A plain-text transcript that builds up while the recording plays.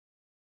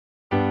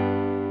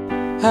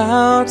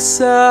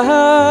outside,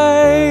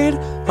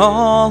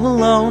 all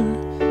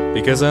alone,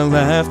 because I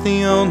left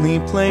the only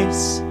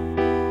place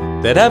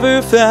that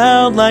ever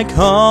felt like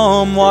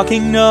home,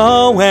 walking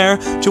nowhere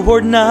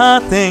toward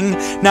nothing,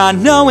 not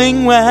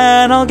knowing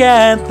when I'll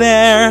get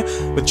there,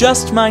 with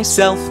just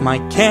myself, my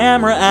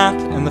camera app,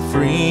 and the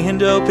free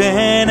and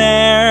open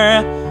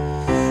air.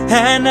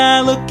 And I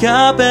look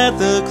up at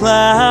the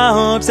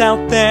clouds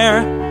out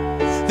there.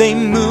 They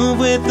move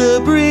with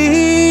the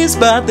breeze,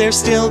 but they're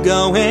still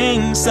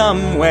going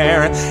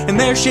somewhere. In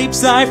their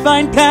shapes I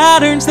find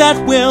patterns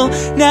that will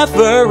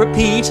never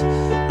repeat,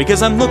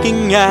 because I'm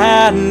looking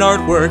at an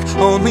artwork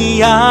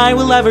only I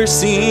will ever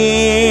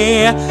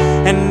see.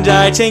 And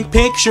I take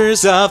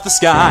pictures of the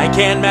sky,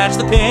 can't match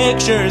the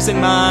pictures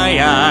in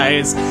my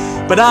eyes,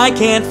 but I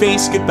can't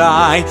face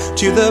goodbye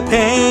to the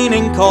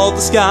painting called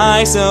the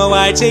sky. So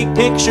I take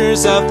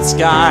pictures of the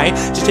sky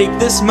to take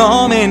this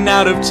moment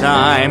out of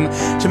time,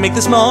 to make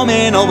this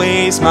moment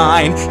always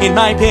mine. In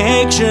my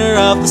picture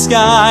of the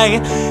sky,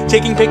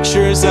 taking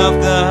pictures of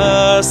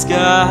the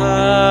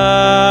sky.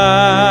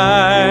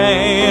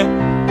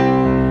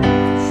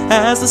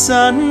 As the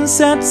sun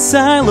sets,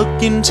 I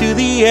look into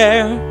the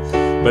air,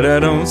 but I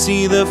don't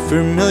see the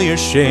familiar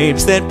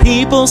shapes that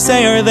people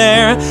say are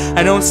there.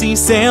 I don't see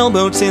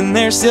sailboats in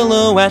their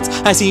silhouettes.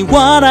 I see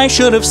what I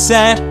should have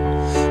said.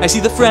 I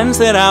see the friends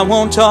that I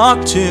won't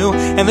talk to,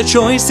 and the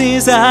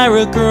choices I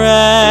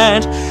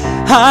regret.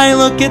 I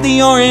look at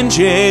the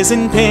oranges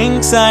and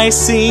pinks I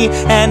see,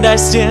 and I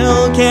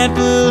still can't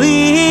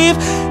believe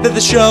that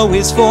the show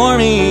is for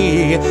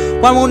me.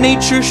 Why won't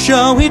nature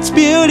show its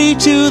beauty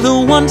to the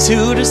ones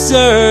who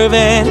deserve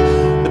it?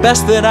 The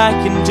best that I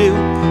can do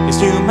is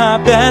do my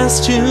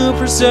best to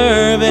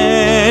preserve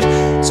it.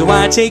 So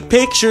I take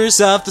pictures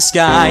of the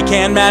sky,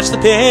 can't match the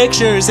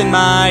pictures in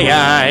my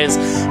eyes,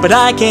 but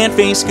I can't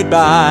face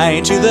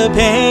goodbye to the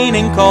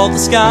painting called the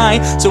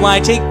sky. So I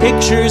take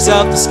pictures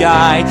of the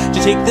sky to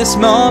take this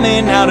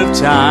moment out of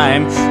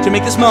time, to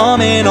make this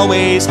moment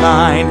always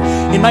mine.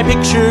 In my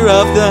picture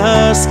of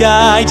the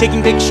sky,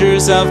 taking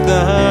pictures of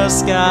the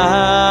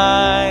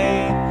sky.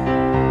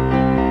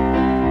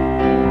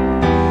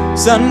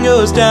 Sun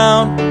goes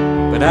down,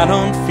 but I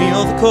don't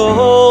feel the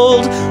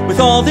cold. With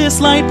all this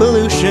light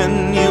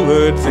pollution, you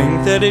would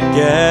think that it'd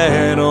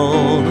get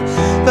old.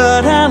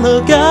 But I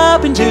look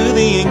up into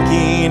the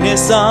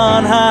inkiness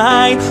on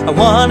high. I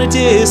want to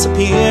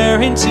disappear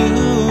into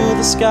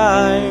the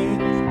sky.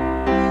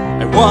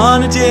 I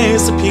want to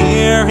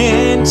disappear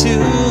into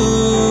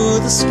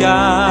the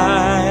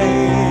sky.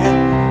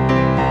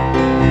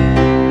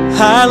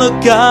 I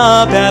look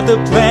up at the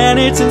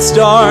planets and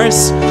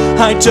stars.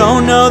 I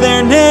don't know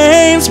their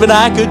names, but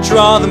I could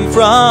draw them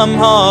from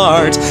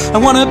heart. I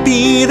want to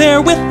be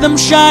there with them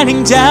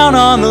shining down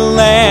on the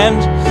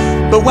land.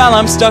 But while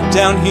I'm stuck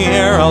down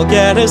here, I'll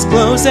get as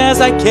close as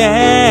I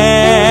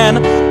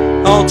can.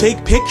 I'll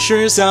take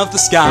pictures of the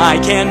sky,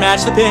 can't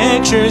match the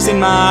pictures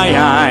in my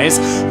eyes,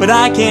 but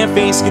I can't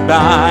face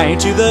goodbye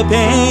to the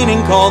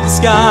painting called the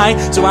sky.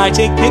 So I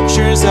take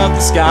pictures of the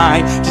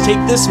sky to take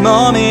this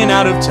moment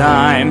out of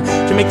time,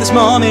 to make this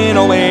moment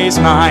always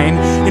mine.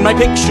 In my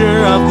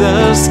picture of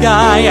the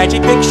sky, I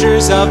take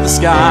pictures of the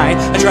sky.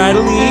 I try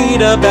to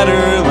lead a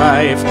better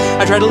life,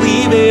 I try to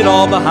leave it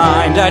all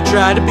behind. I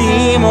try to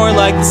be more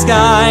like the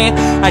sky.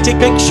 I take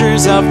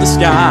pictures of the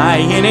sky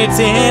in its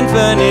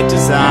infinite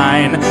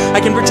design. I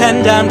can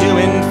pretend I'm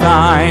doing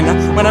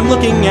fine when I'm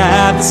looking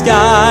at the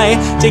sky,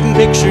 taking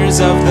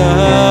pictures of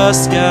the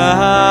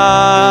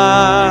sky.